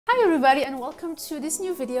Hi everybody and welcome to this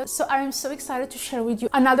new video. So I am so excited to share with you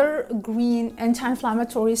another green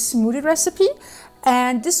anti-inflammatory smoothie recipe,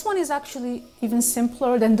 and this one is actually even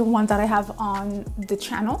simpler than the one that I have on the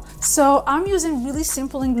channel. So I'm using really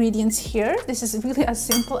simple ingredients here. This is really as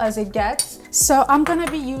simple as it gets. So I'm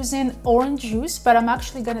gonna be using orange juice, but I'm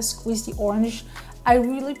actually gonna squeeze the orange. I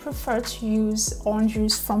really prefer to use orange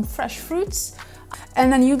juice from fresh fruits.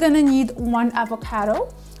 And then you're gonna need 1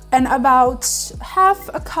 avocado and about half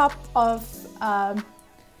a cup of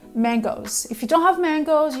mangoes. If you don't have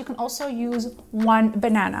mangoes, you can also use 1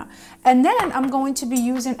 banana. And then I'm going to be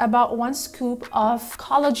using about 1 scoop of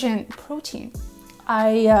collagen protein.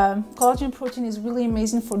 Collagen protein is really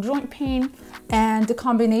amazing for joint pain, and the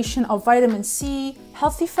combination of vitamin C,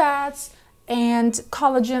 healthy fats, and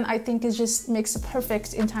collagen I think it just makes a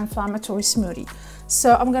perfect anti-inflammatory smoothie.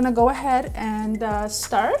 So I'm gonna go ahead and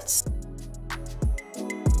start.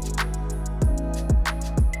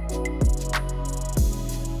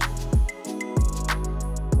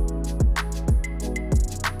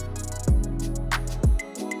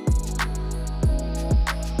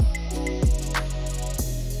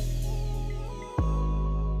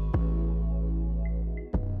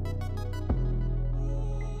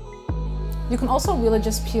 You can also really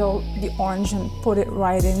just peel the orange and put it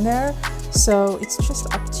right in there. So it's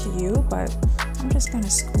just up to you, but I'm just gonna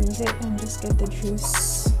squeeze it and just get the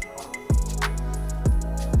juice.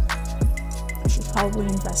 I should probably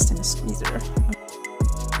invest in a squeezer.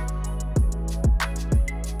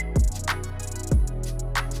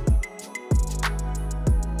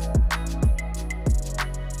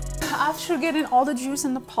 After getting all the juice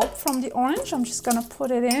and the pulp from the orange, I'm just gonna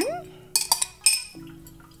put it in.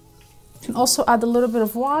 You can also add a little bit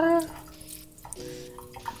of water.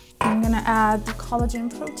 I'm gonna add the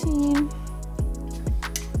collagen protein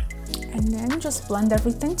and then just blend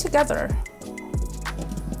everything together.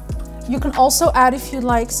 You can also add, if you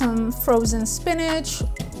like, some frozen spinach,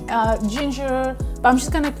 ginger, but I'm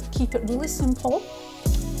just gonna keep it really simple.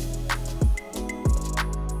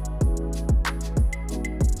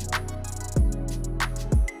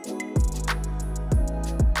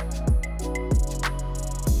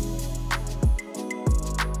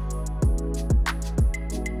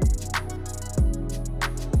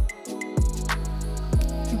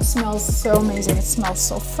 It smells so amazing. It smells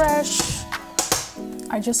so fresh.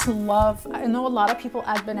 I know a lot of people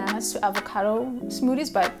add bananas to avocado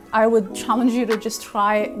smoothies, but I would challenge you to just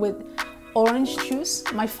try it with orange juice.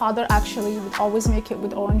 My father actually would always make it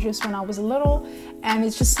with orange juice when I was little, and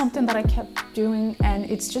it's just something that I kept doing, and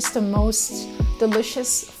it's just the most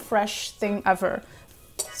delicious, fresh thing ever.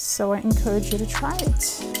 So I encourage you to try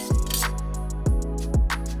it.